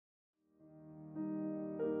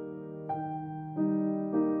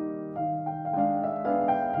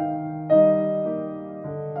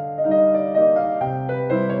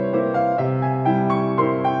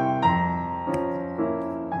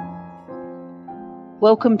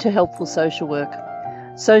Welcome to Helpful Social Work.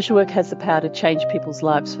 Social work has the power to change people's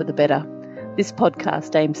lives for the better. This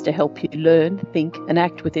podcast aims to help you learn, think and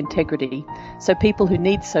act with integrity so people who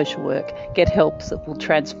need social work get help that will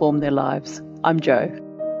transform their lives. I'm Jo.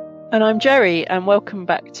 And I'm Jerry, and welcome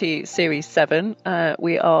back to Series 7.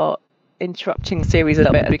 We are interrupting the series a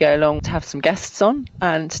little bit as we go along to have some guests on.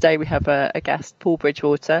 And today we have a guest, Paul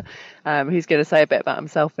Bridgewater, who's going to say a bit about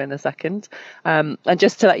himself in a second. And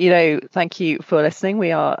just to let you know, thank you for listening.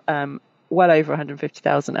 We are well over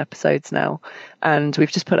 150,000 episodes now, and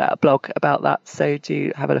we've just put out a blog about that. So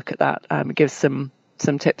do have a look at that. It gives some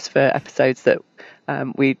tips for episodes that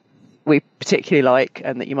we particularly like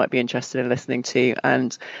and that you might be interested in listening to.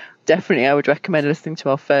 And definitely I would recommend listening to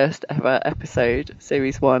our first ever episode,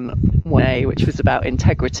 Series 1A, which was about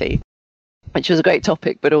integrity, which was a great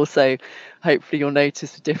topic, but also hopefully you'll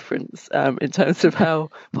notice a difference in terms of how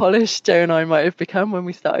polished Jo and I might have become. When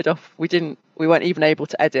we started off, we weren't even able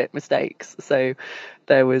to edit mistakes, so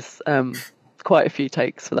there was quite a few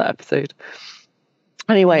takes for that episode.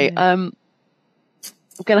 Anyway, I'm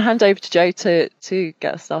going to hand over to Jo to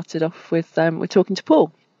get us started off with talking to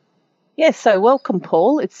Paul. Yes, so welcome,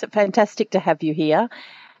 Paul. It's fantastic to have you here.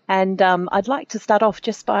 And I'd like to start off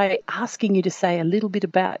just by asking you to say a little bit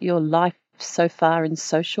about your life so far in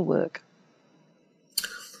social work.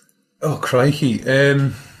 Oh, crikey.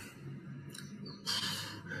 I've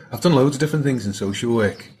done loads of different things in social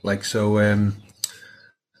work. I started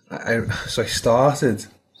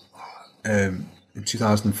in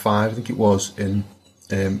 2005, I think it was,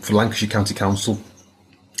 for Lancashire County Council,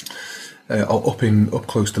 up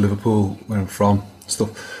close to Liverpool, where I'm from,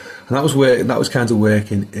 stuff. And that was kind of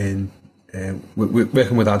working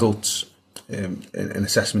working with adults in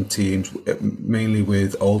assessment teams, mainly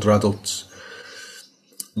with older adults,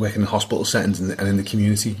 working in hospital settings and in the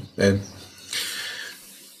community.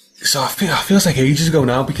 So it feels like ages ago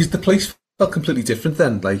now, because the place felt completely different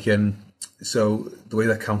then. So the way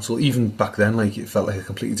that council, even back then, it felt like a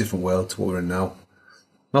completely different world to what we're in now.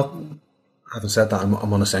 Not having said that,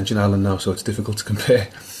 I'm on Ascension Island now, so it's difficult to compare.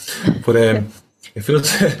 But it feels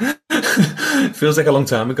it feels like a long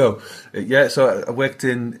time ago. So I worked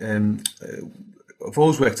in. I've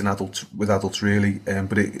always worked with adults really,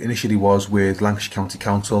 but it initially was with Lancashire County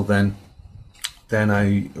Council. Then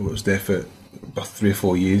I was there for about 3 or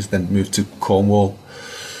 4 years. Then moved to Cornwall,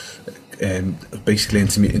 basically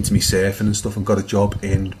into me surfing and stuff, and got a job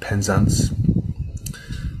in Penzance.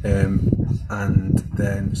 And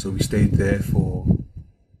then so we stayed there I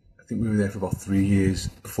think we were there for about 3 years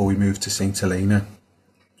before we moved to St Helena.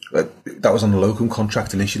 That was on a locum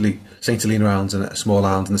contract initially. St Helena Island's a small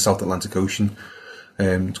island in the South Atlantic Ocean.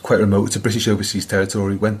 It's quite remote. It's a British overseas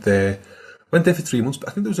territory. Went there for 3 months, but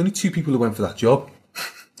I think there was only 2 people who went for that job.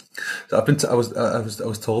 So I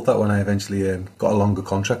was told that when I eventually got a longer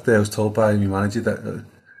contract there. I was told by my manager that I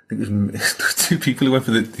think it was 2 people who went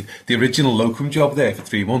for the original locum job there for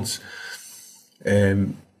 3 months. So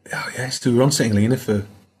we were on St Helena for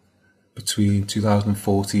between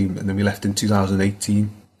 2014 and then we left in 2018.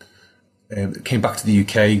 Came back to the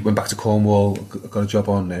UK, went back to Cornwall, got a job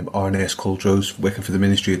on RNAS Culdrose, working for the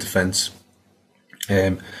Ministry of Defence,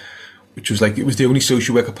 which was it was the only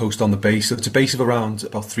social worker post on the base. So it's a base of around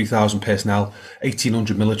about 3,000 personnel,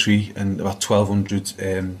 1,800 military and about 1,200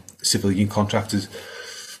 civilian contractors.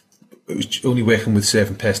 It was only working with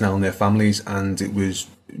serving personnel and their families, and it was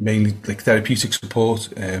mainly therapeutic support,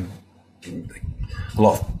 a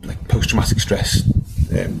lot of post-traumatic stress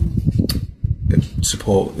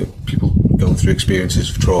support, people going through experiences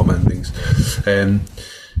of trauma and things. And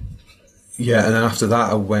then after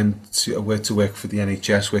that I went to work for the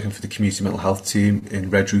NHS, working for the community mental health team in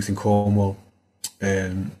Redruth in Cornwall,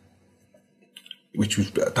 which was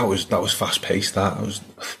fast paced. That was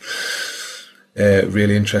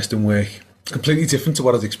really interesting work, completely different to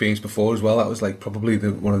what I'd experienced before as well. That was probably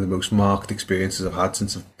one of the most marked experiences I've had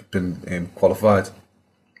since I've been qualified.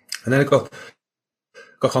 And then I got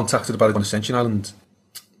contacted about it on Ascension Island,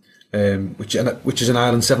 which is an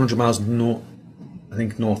island 700 miles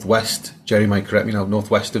northwest. Jerry might correct me now.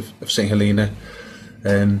 Northwest of St Helena,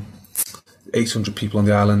 800 people on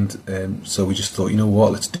the island. So we just thought, you know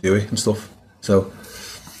what, let's do it and stuff. So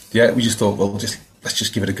we just thought, well, let's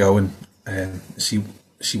just give it a go and see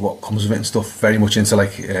what comes of it and stuff. Very much into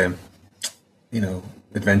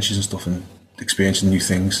adventures and stuff and experiencing new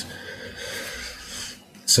things.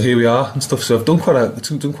 So here we are and stuff. So I've done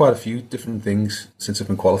quite a few different things since I've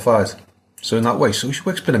been qualified. So in that way, social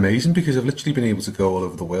work's been amazing because I've literally been able to go all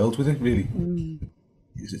over the world with it. Really,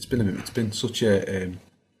 it's been such a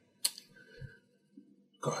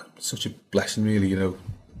such a blessing, really.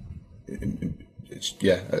 it's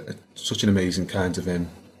such an amazing kind of thing.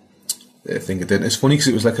 It's funny because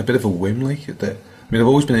it was like a bit of a whim. Like, I mean, I've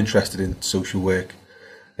always been interested in social work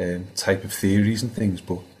type of theories and things,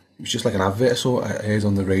 but it was just like an advert I heard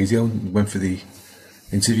on the radio and went for the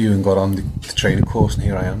interview and got on the training course, and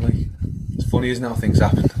here I am. Like, it's funny, isn't it, how things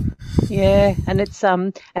happen? Yeah, and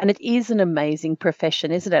it is an amazing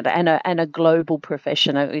profession, isn't it? And a global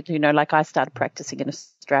profession. You know, like I started practicing in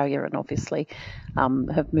Australia, and obviously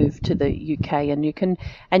have moved to the UK, and you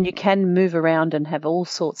can move around and have all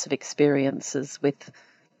sorts of experiences with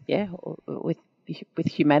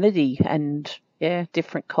humanity and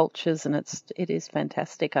different cultures, and it is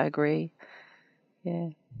fantastic. I agree. Yeah.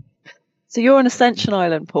 So you're on Ascension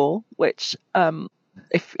Island, Paul, which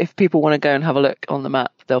if people want to go and have a look on the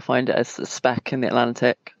map, they'll find it as a speck in the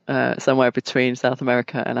Atlantic, somewhere between South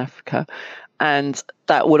America and Africa. And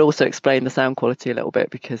that would also explain the sound quality a little bit,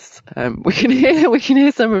 because we can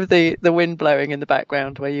hear some of the wind blowing in the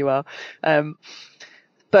background where you are.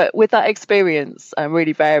 But with that experience,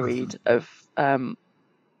 really varied, of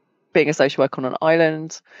being a social worker on an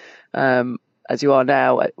island, as you are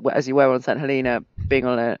now, as you were on St Helena, being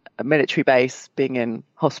on a military base, being in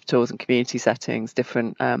hospitals and community settings,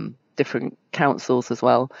 different councils as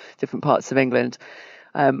well, different parts of England.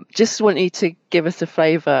 Just want you to give us a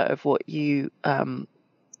flavour of what you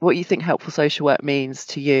think helpful social work means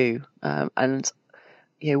to you, and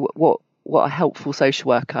you know what a helpful social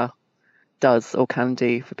worker does or can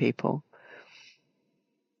do for people.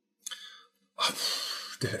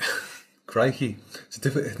 Crikey, it's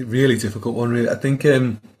a really difficult one. Really, I think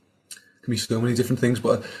can be so many different things,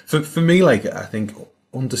 but for me, like, I think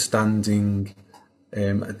understanding,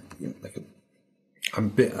 I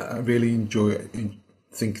really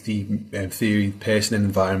think the theory person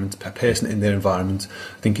in their environment,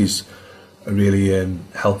 I think, is a really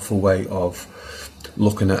helpful way of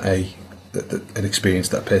looking at an experience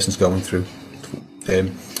that a person's going through.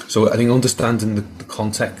 So I think understanding the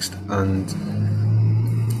context and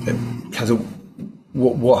kind of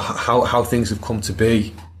how things have come to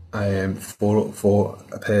be for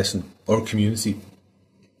a person or a community,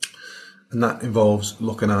 and that involves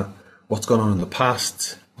looking at what's gone on in the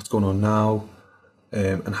past, what's going on now,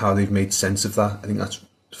 and how they've made sense of that. I think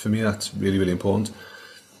for me that's really, really important,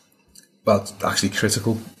 but actually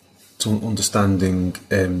critical to understanding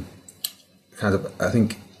I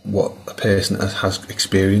think what a person has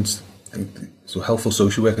experienced. So helpful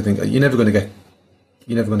social work, I think you're never going to get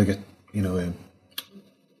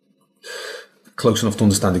close enough to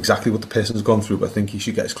understand exactly what the person's gone through, but I think you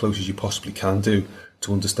should get as close as you possibly can do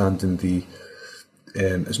to understanding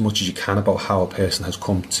as much as you can about how a person has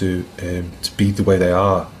come to be the way they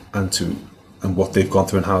are, and what they've gone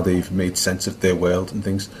through and how they've made sense of their world and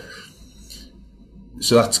things.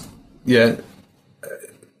 So that's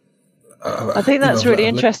I think that's really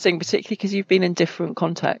interesting, particularly because you've been in different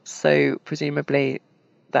contexts. So presumably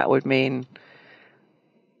that would mean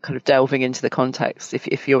kind of delving into the context.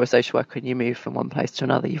 If you're a social worker and you move from one place to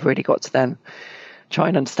another, you've really got to then try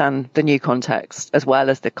and understand the new context as well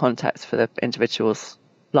as the context for the individual's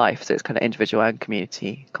life. So it's kind of individual and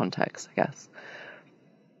community context, I guess.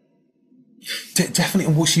 Definitely.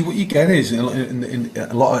 And what you get is in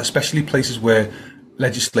a lot, especially places where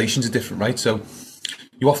legislations are different, right? So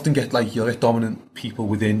you often get you'll get dominant people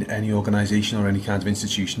within any organisation or any kind of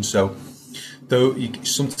institution. So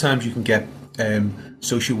sometimes you can get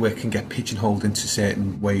social work can get pigeonholed into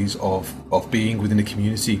certain ways of being within a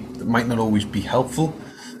community that might not always be helpful,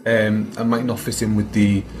 and might not fit in with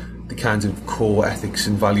the kinds of core ethics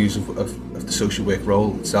and values of the social work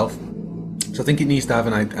role itself. So I think it needs to have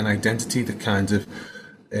an identity that kind of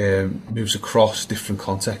moves across different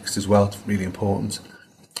contexts as well. It's really important.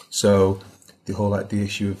 So the whole the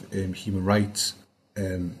issue of human rights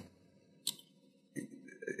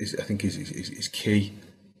is key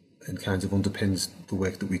and kind of underpins the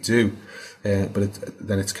work that we do. But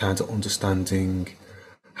then it's kind of understanding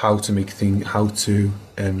how to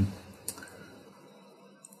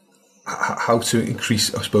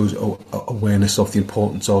increase, I suppose, awareness of the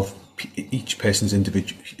importance of each person's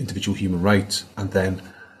individual human rights, and then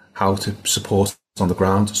how to support on the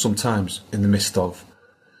ground, sometimes in the midst of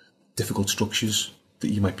difficult structures that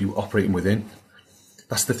you might be operating within.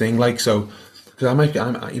 That's the thing. So, because I might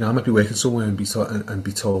be working somewhere and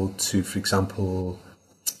be told to, for example,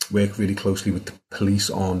 work really closely with the police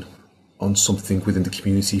on something within the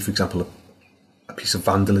community. For example, a piece of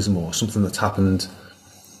vandalism or something that's happened.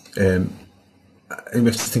 And we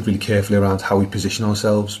have to think really carefully around how we position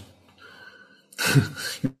ourselves.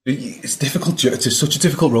 It's difficult. It's such a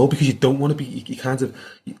difficult role because you don't want to be.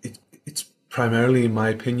 It's primarily, in my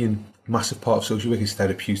opinion, a massive part of social work is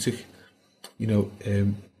therapeutic.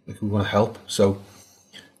 like we want to help. So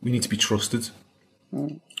we need to be trusted.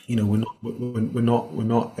 We're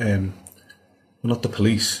not the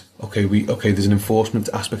police. Okay, there's an enforcement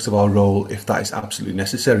aspect of our role if that is absolutely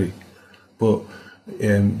necessary, but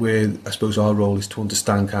where I suppose our role is to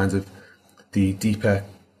understand kind of the deeper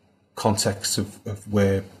context of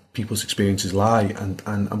where people's experiences lie,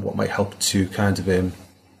 and what might help to kind of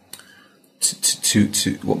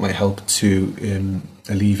what might help to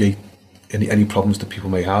alleviate any problems that people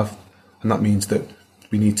may have. And that means that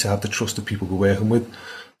we need to have the trust of people we're working with.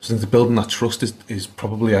 So I think building that trust is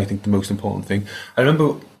probably, I think, the most important thing. I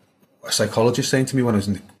remember a psychologist saying to me when I was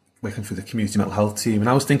working for the community mental health team, and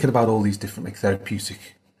I was thinking about all these different like therapeutic,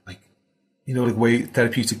 way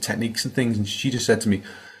therapeutic techniques and things, and she just said to me,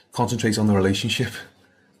 concentrate on the relationship,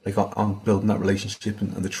 like on building that relationship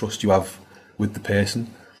and the trust you have with the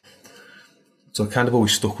person. So it kind of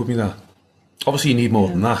always stuck with me that obviously you need more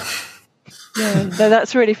than that. Yeah, no,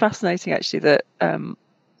 that's really fascinating actually, that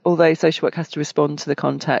although social work has to respond to the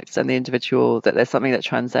context and the individual, that there's something that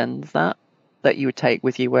transcends that you would take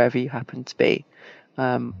with you wherever you happen to be,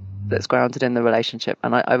 that's grounded in the relationship.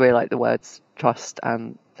 And I really like the words trust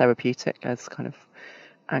and therapeutic as kind of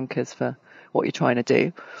anchors for what you're trying to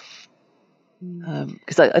do.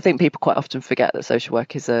 Because I think people quite often forget that social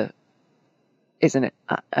work is a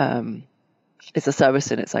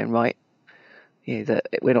service in its own right. That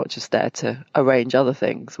we're not just there to arrange other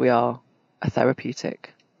things. We are a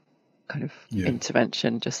therapeutic kind of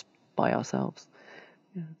intervention just by ourselves.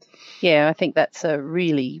 Yeah, I think that's a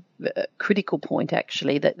really critical point,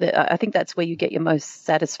 actually. That I think that's where you get your most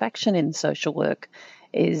satisfaction in social work,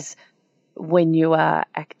 is when you are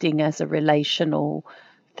acting as a relational,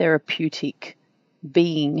 therapeutic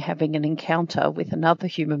being, having an encounter with another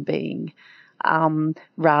human being,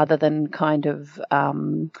 rather than kind of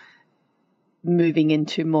moving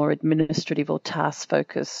into more administrative or task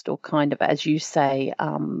focused, or kind of, as you say,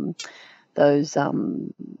 those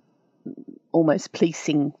almost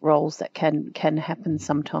policing roles that can happen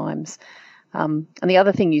sometimes. And the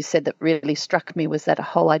other thing you said that really struck me was that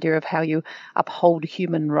whole idea of how you uphold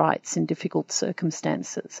human rights in difficult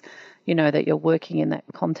circumstances. That you're working in that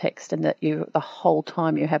context, and that the whole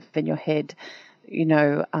time you have in your head,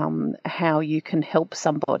 how you can help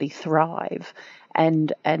somebody thrive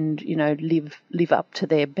and live up to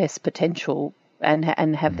their best potential and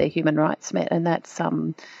have their human rights met. And that's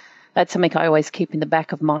something I always keep in the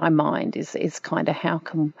back of my mind, is kind of how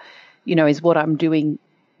can, is what I'm doing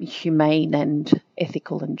humane and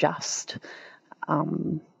ethical and just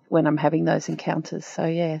when I'm having those encounters. So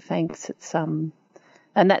yeah, thanks. It's and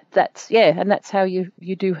that's how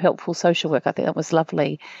you do helpful social work. I think that was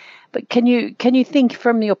lovely. But can you think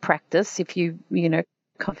from your practice, if you kind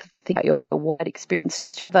of think about your wide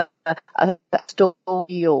experience, a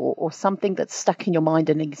story or something that's stuck in your mind,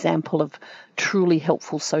 an example of truly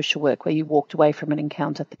helpful social work where you walked away from an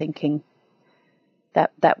encounter thinking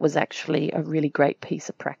that was actually a really great piece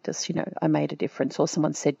of practice, I made a difference, or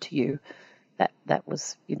someone said to you that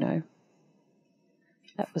was, that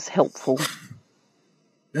was helpful?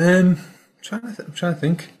 I'm trying to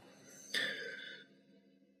think.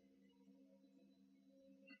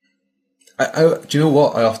 Do you know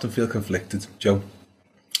what? I often feel conflicted, Joe.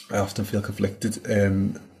 But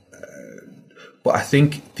I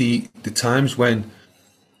think the times when,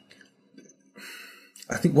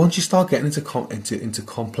 I think once you start getting into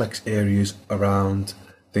complex areas around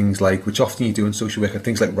things like, which often you do in social work,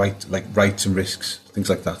 things like rights and risks, things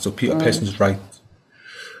like that. So a person's right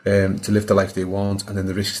to live the life they want, and then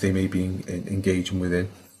the risks they may be engaging within.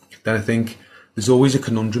 Then I think there's always a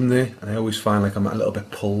conundrum there, and I always find like I'm a little bit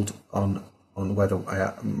pulled on whether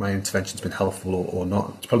my intervention's been helpful or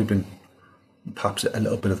not. It's probably been perhaps a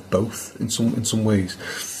little bit of both in some ways.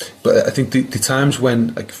 But I think the times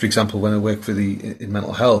when, like for example, when I work in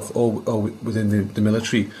mental health or within the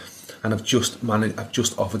military, and I've just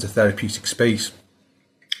offered a therapeutic space,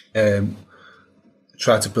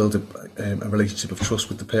 tried to build a relationship of trust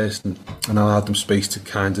with the person, and allowed them space to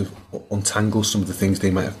kind of untangle some of the things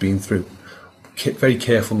they might have been through. Very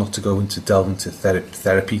careful not to delve into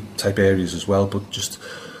therapy type areas as well, but just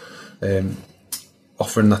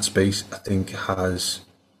offering that space, I think, has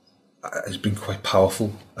been quite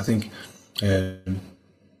powerful. I think,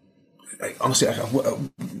 honestly, I've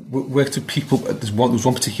worked with people. There was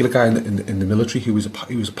one particular guy in the military who was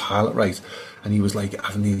a pilot, right? And he was like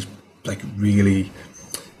having these like really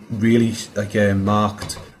like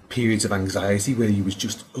marked periods of anxiety where he was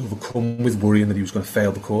just overcome with worrying that he was going to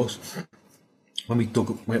fail the course.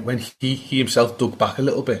 When he himself dug back a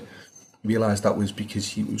little bit, realised that was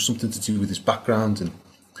because it was something to do with his background, and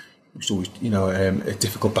was always, a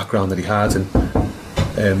difficult background that he had,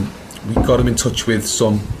 and we got him in touch with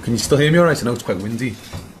some. Can you still hear me all right? I know it's quite windy.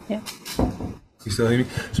 Yeah. Can you still hear me?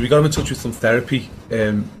 So we got him in touch with some therapy,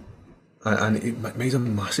 and it made a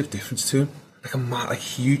massive difference to him, like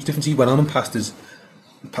huge difference. He went on and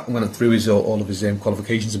went through all of his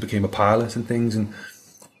qualifications and became a pilot and things, and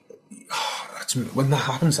when that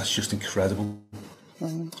happens, that's just incredible.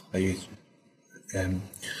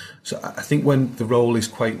 So I think when the role is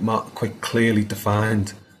quite clearly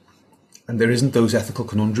defined, and there isn't those ethical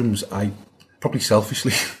conundrums, I probably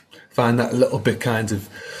selfishly find that a little bit kind of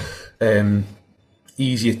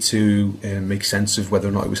easier to make sense of whether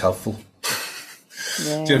or not it was helpful. Yeah.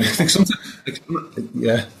 Do you know what I mean? I think sometimes,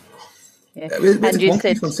 yeah. And you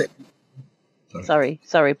said,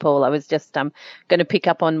 sorry, Paul. I was just going to pick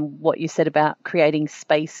up on what you said about creating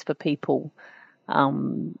space for people,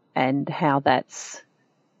 and how it's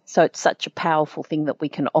such a powerful thing that we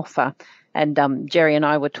can offer. And Jerry and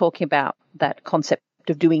I were talking about that concept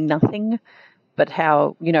of doing nothing, but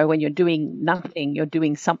how, when you're doing nothing, you're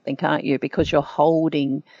doing something, aren't you? Because you're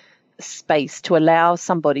holding space to allow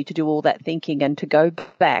somebody to do all that thinking and to go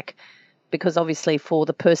back. Because obviously for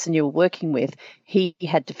the person you were working with, he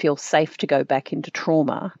had to feel safe to go back into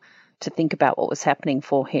trauma, to think about what was happening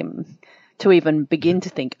for him, to even begin to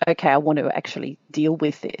think, okay, I want to actually deal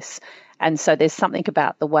with this. And so there's something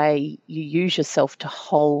about the way you use yourself to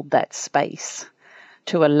hold that space,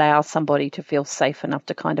 to allow somebody to feel safe enough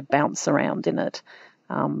to kind of bounce around in it,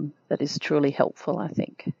 that is truly helpful, I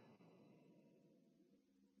think.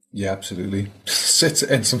 Yeah, absolutely.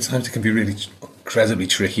 And sometimes it can be really incredibly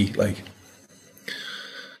tricky,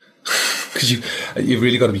 because you've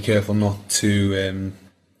really got to be careful not to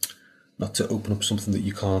open up something that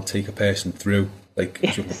you can't take a person through,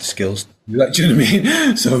 yes. You have the skills. Do you know what I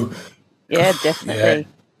mean? So yeah, definitely.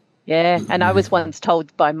 Yeah. And I was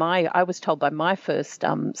told by my first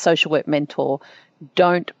social work mentor,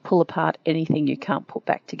 don't pull apart anything you can't put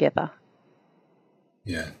back together.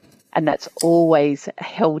 Yeah. And that's always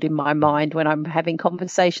held in my mind when I'm having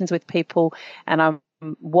conversations with people and I'm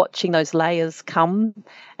watching those layers come,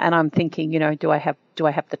 and I'm thinking, do I have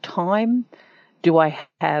the time? Do I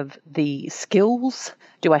have the skills?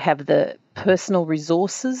 Do I have the personal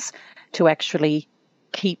resources to actually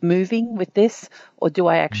keep moving with this? Or do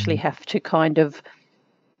I actually have to kind of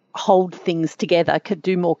hold things together, could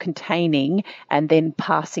do more containing and then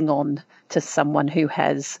passing on to someone who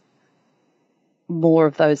has more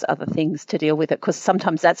of those other things to deal with it? Because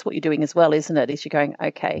sometimes that's what you're doing as well, isn't it? Is you're going,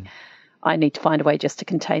 okay, I need to find a way just to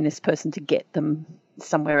contain this person to get them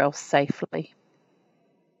somewhere else safely.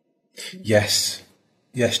 Yes,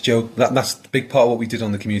 Joe. That's the big part of what we did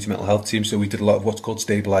on the community mental health team. So we did a lot of what's called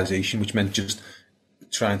stabilisation, which meant just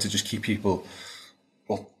trying to just keep people,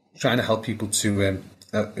 trying to help people to,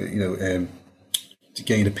 to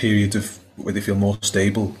gain a period of where they feel more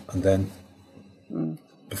stable, and then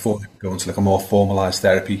before they go into a more formalised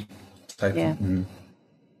therapy type. Yeah.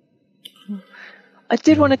 I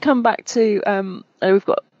did want to come back to we've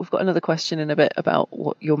got another question in a bit about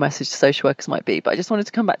what your message to social workers might be, but I just wanted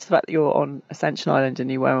to come back to the fact that you're on Ascension Island and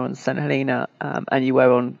you were on St Helena, and you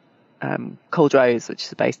were on Culdrose, which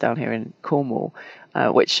is based down here in Cornwall,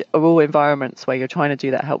 which are all environments where you're trying to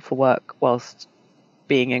do that helpful work whilst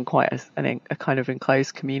being in quite a kind of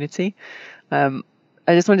enclosed community. I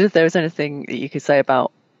just wondered if there was anything that you could say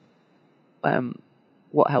about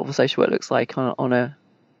what helpful social work looks like on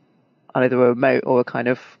either a remote or a kind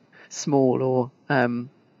of small or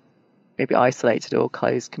maybe isolated or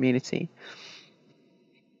closed community.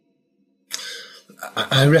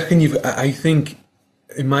 I reckon I think,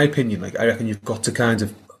 in my opinion, I reckon you've got to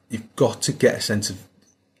get a sense of,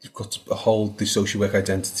 you've got to hold the social work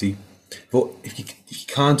identity. But if you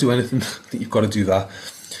can't do anything, I think you've got to do that.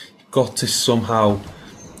 You've got to somehow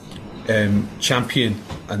champion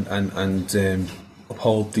and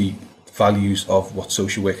uphold the values of what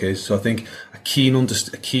social work is. So I think you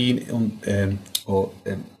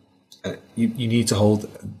need to hold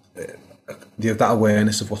that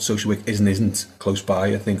awareness of what social work is and isn't close by,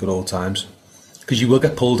 I think, at all times, because you will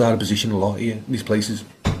get pulled out of position a lot here in these places.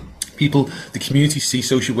 The community see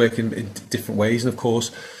social work in different ways, and of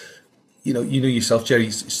course, you know yourself,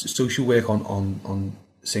 Jerry, social work on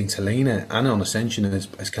St Helena and on Ascension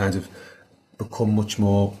has kind of become much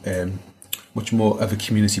more of a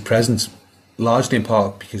community presence, largely in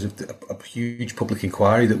part because of a huge public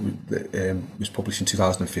inquiry that was published in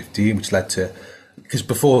 2015, which led to, because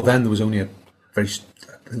before then there was only there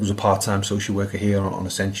was a part-time social worker here on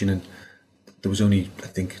Ascension, and there was only, I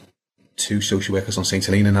think, 2 social workers on St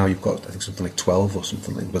Helena. Now you've got, I think, something like 12 or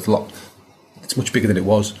something, with a lot. It's much bigger than it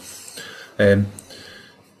was.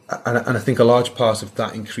 and I think a large part of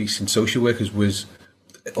that increase in social workers was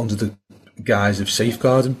under the guise of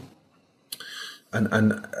safeguarding.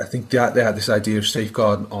 And I think they had this idea of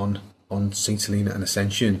safeguarding on St. Helena and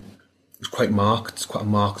Ascension. It was quite marked. It's quite a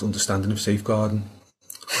marked understanding of safeguarding.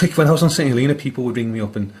 Like when I was on St. Helena, people would ring me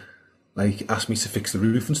up and like ask me to fix the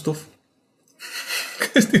roof and stuff.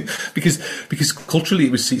 because culturally,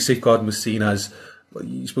 it was safeguarding was seen as, well,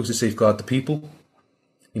 you're supposed to safeguard the people.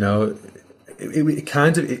 You know,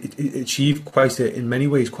 it achieved in many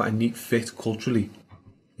ways quite a neat fit culturally,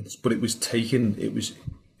 but it was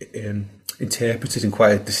interpreted in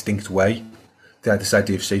quite a distinct way. They had this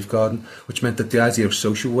idea of safeguarding, which meant that the idea of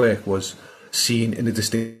social work was seen in a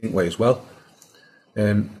distinct way as well.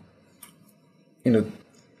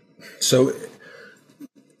 So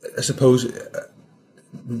I suppose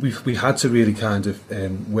we had to really kind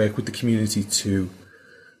of work with the community to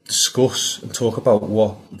discuss and talk about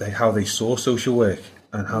how they saw social work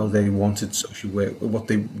and how they wanted social work, what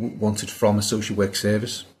they wanted from a social work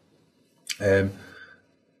service. It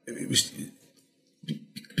was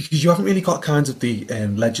because you haven't really got kind of the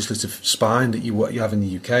legislative spine that you have in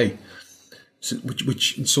the UK, so,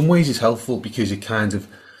 which in some ways is helpful because it kind of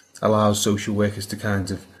allows social workers to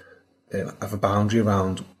kind of have a boundary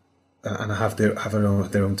around and have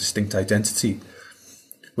their own distinct identity.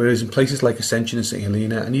 Whereas in places like Ascension and St.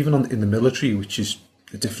 Helena, and even in the military, which is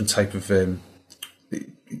a different type of,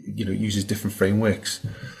 uses different frameworks,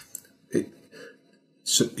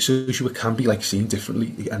 social work can be like seen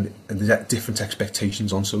differently, and there's different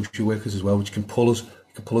expectations on social workers as well, which can pull us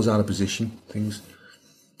out of position. Things.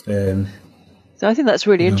 So I think that's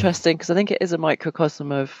really interesting because I think it is a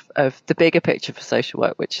microcosm of the bigger picture for social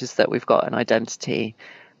work, which is that we've got an identity.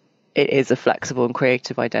 It is a flexible and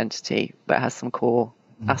creative identity, but it has some core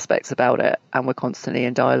aspects about it, and we're constantly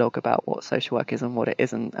in dialogue about what social work is and what it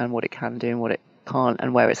isn't, and what it can do and what it can't,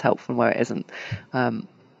 and where it's helpful and where it isn't.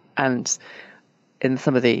 And in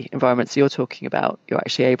some of the environments you're talking about, you're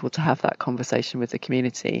actually able to have that conversation with the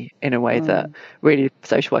community in a way that really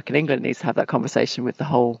social work in England needs to have that conversation with the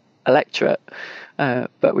whole electorate,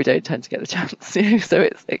 but we don't tend to get the chance, so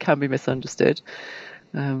it can be misunderstood.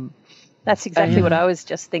 That's exactly what I was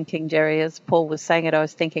just thinking, Jerry. As Paul was saying it, I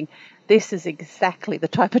was thinking this is exactly the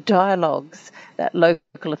type of dialogues that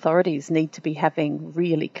local authorities need to be having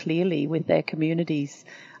really clearly with their communities,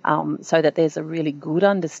 so that there's a really good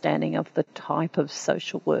understanding of the type of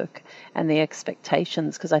social work and the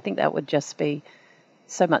expectations, because I think that would just be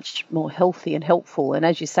so much more healthy and helpful. And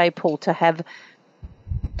as you say, Paul, to have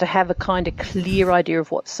a kind of clear idea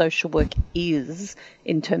of what social work is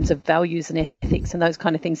in terms of values and ethics and those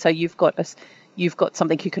kind of things. So you've got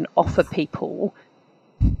something you can offer people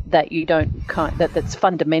that you don't that's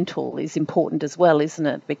fundamental is important as well, isn't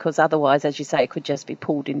it? Because otherwise, as you say, it could just be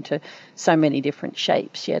pulled into so many different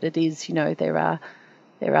shapes. Yet it is, there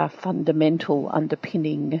are fundamental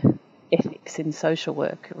underpinning ethics in social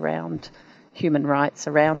work around human rights,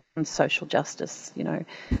 around social justice,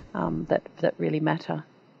 that really matter.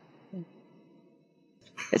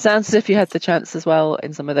 It sounds as if you had the chance as well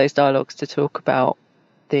in some of those dialogues to talk about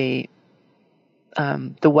the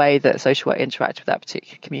way that social work interacts with that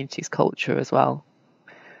particular community's culture as well,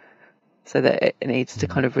 so that it needs to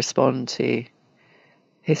kind of respond to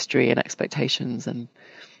history and expectations and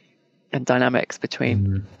dynamics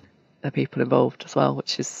between the people involved as well,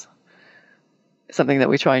 which is something that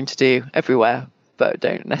we're trying to do everywhere, but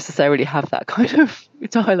don't necessarily have that kind of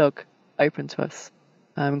dialogue open to us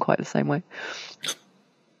in quite the same way.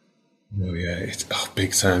 Oh yeah, it's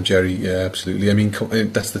big time, Jerry. Yeah, absolutely. I mean,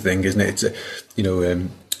 that's the thing, isn't it? It's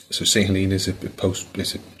so St. Helena is a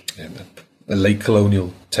late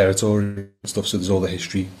colonial territory and stuff. So there's all the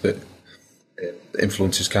history that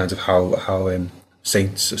influences kind of how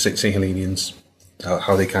St. Helenians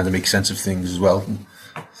how they kind of make sense of things as well.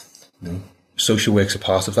 And, social work's a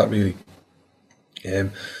part of that, really.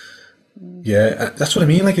 Yeah, that's what I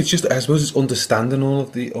mean. Like, it's just, I suppose, it's understanding all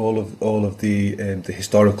of the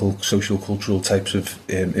historical, social, cultural types of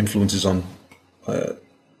influences on, and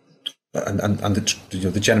the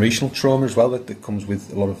generational trauma as well that comes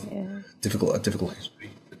with a lot of difficult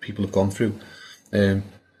history that people have gone through.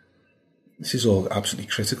 This is all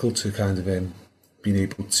absolutely critical to kind of being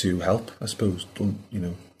able to help, I suppose.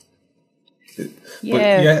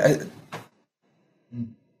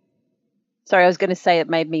 Sorry, I was going to say it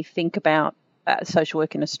made me think about social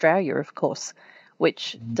work in Australia, of course,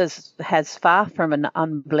 which has far from an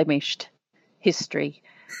unblemished history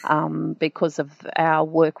because of our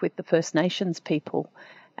work with the First Nations people.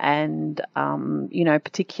 and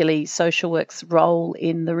particularly social work's role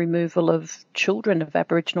in the removal of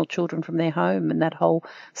Aboriginal children from their home, and that whole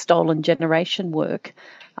stolen generation work,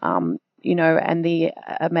 and the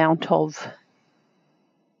amount of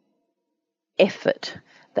effort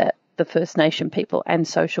that the First Nation people and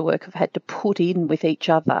social work have had to put in with each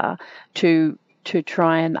other to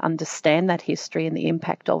try and understand that history and the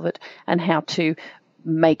impact of it, and how to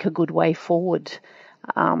make a good way forward.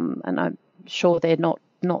 And I'm sure they're not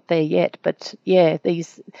there yet, but yeah,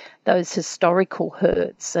 those historical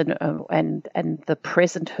hurts and the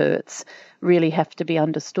present hurts really have to be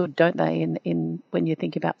understood, don't they? In when you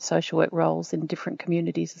think about social work roles in different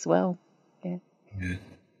communities as well. Yeah.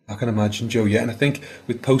 I can imagine, Joe. Yeah, and I think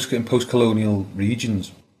with post-colonial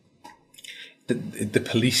regions, the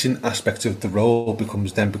policing aspect of the role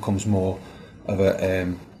becomes more of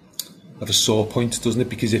a sore point, doesn't it?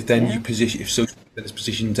 Because if then if social work is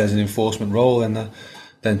positioned as an enforcement role,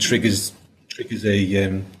 then triggers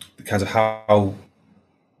a kind of how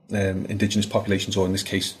indigenous populations, or in this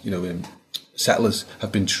case, settlers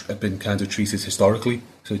have been kind of treated historically.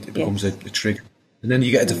 So it becomes a trigger, and then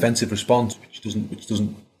you get a defensive response, which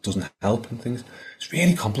doesn't help, and things. It's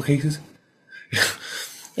really complicated.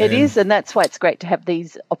 It is, and that's why it's great to have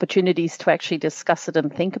these opportunities to actually discuss it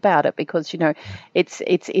and think about it, because it's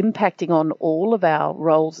impacting on all of our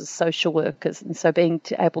roles as social workers, and so being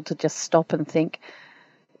able to just stop and think,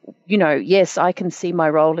 yes, I can see my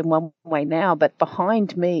role in one way now, but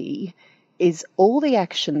behind me is all the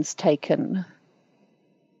actions taken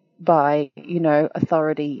by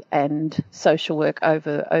authority and social work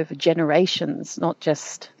over generations, not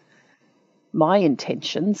just my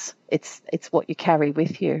intentions. It's what you carry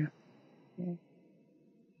with you.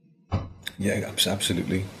 Yeah,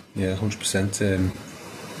 absolutely. Yeah, 100%.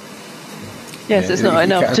 Yes, it's not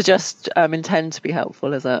enough to just intend to be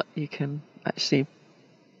helpful, is it? You can actually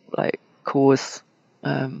cause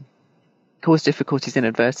difficulties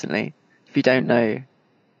inadvertently if you don't know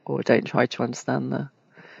or don't try to understand the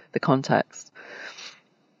context.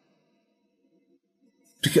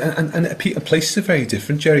 And places are very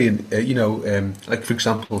different, Jerry. And like for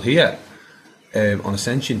example here on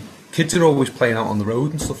Ascension, kids are always playing out on the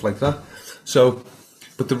road and stuff like that. So,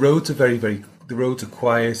 but the roads are the roads are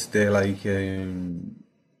quiet. They're like you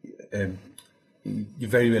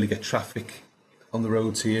very rarely get traffic on the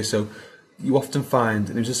roads here. So you often find,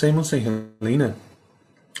 and it was the same on St Helena,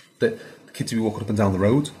 that the kids will be walking up and down the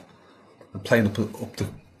road and playing up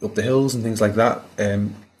the hills and things like that.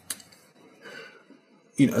 And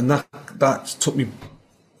that took me.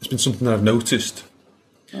 It's been something that I've noticed.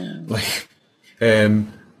 It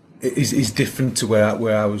is different to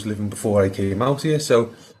where I was living before I came out here.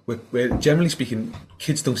 So, we're generally speaking,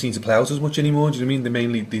 kids don't seem to play out as much anymore. Do you know what I mean? They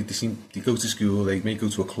mainly they go to school. They may go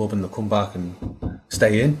to a club and they'll come back and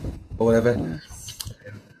stay in or whatever.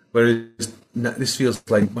 Whereas this feels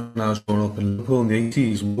like when I was growing up in Liverpool in the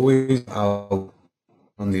 80s, we were always out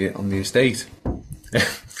on the estate.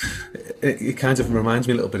 It kind of reminds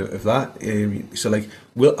me a little bit of that. So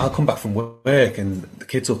I'll come back from work and the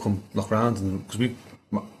kids will come knock around, and because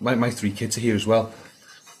my 3 kids are here as well,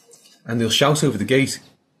 and they'll shout over the gate,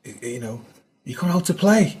 you come out to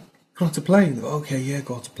play. Go out to play. Okay, yeah,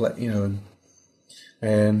 go out to play.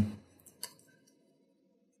 And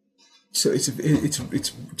so it's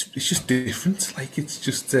just different. Like it's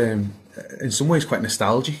just in some ways quite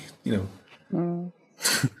nostalgic. You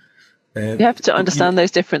have to understand those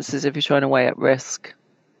differences if you're trying to weigh up risk.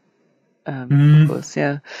 Of course,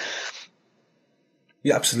 yeah.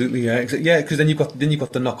 Yeah, absolutely, yeah, because then you've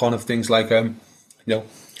got the knock on of things like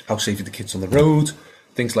how safe are the kids on the road,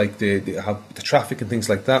 things like the traffic and things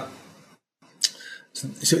like that.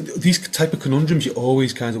 So these type of conundrums you're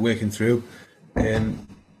always kind of working through, in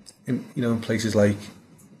places like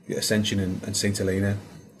Ascension and St Helena.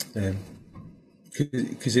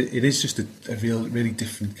 Because it is just a really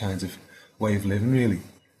different kind of way of living, really.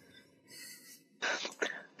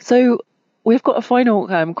 So we've got a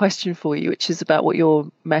final question for you, which is about what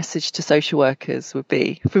your message to social workers would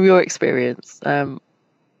be from your experience. You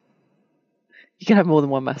can have more than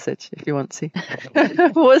one message if you want to.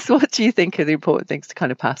 What do you think are the important things to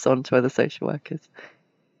kind of pass on to other social workers?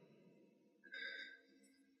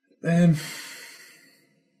 I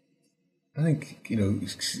think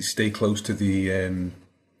stay close to the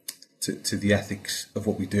to the ethics of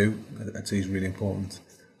what we do. I'd say is really important,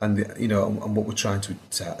 and and what we're trying to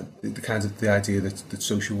the kind of the idea that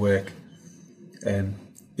social work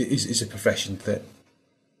is a profession that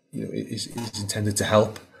is intended to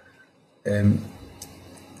help and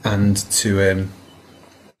to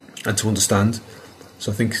understand.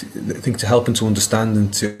 So I think to help and to understand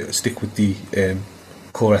and to stick with the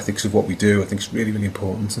core ethics of what we do, I think is really, really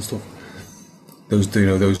important and stuff. Those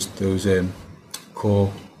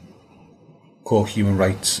core human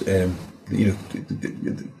rights, the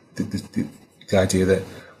idea that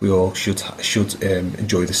we all should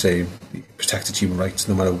enjoy the same protected human rights,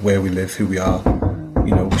 no matter where we live, who we are.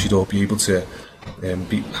 We should all be able to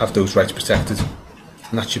have those rights protected,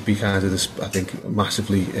 and that should be kind of this. I think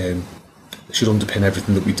massively should underpin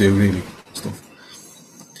everything that we do, really. Stuff.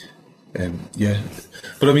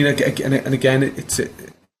 But I mean, again, it's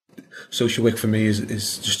social work for me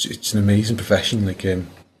is just, it's an amazing profession. Like, I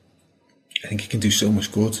think it can do so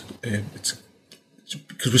much good. It's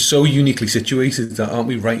because we're so uniquely situated, that aren't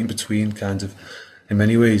we, right in between, kind of, in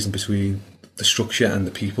many ways, in between the structure and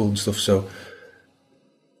the people and stuff. So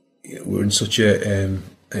we're in such in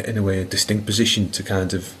a way, a distinct position to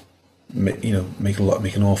kind of, make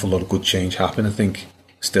an awful lot of good change happen, I think,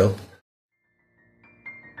 still.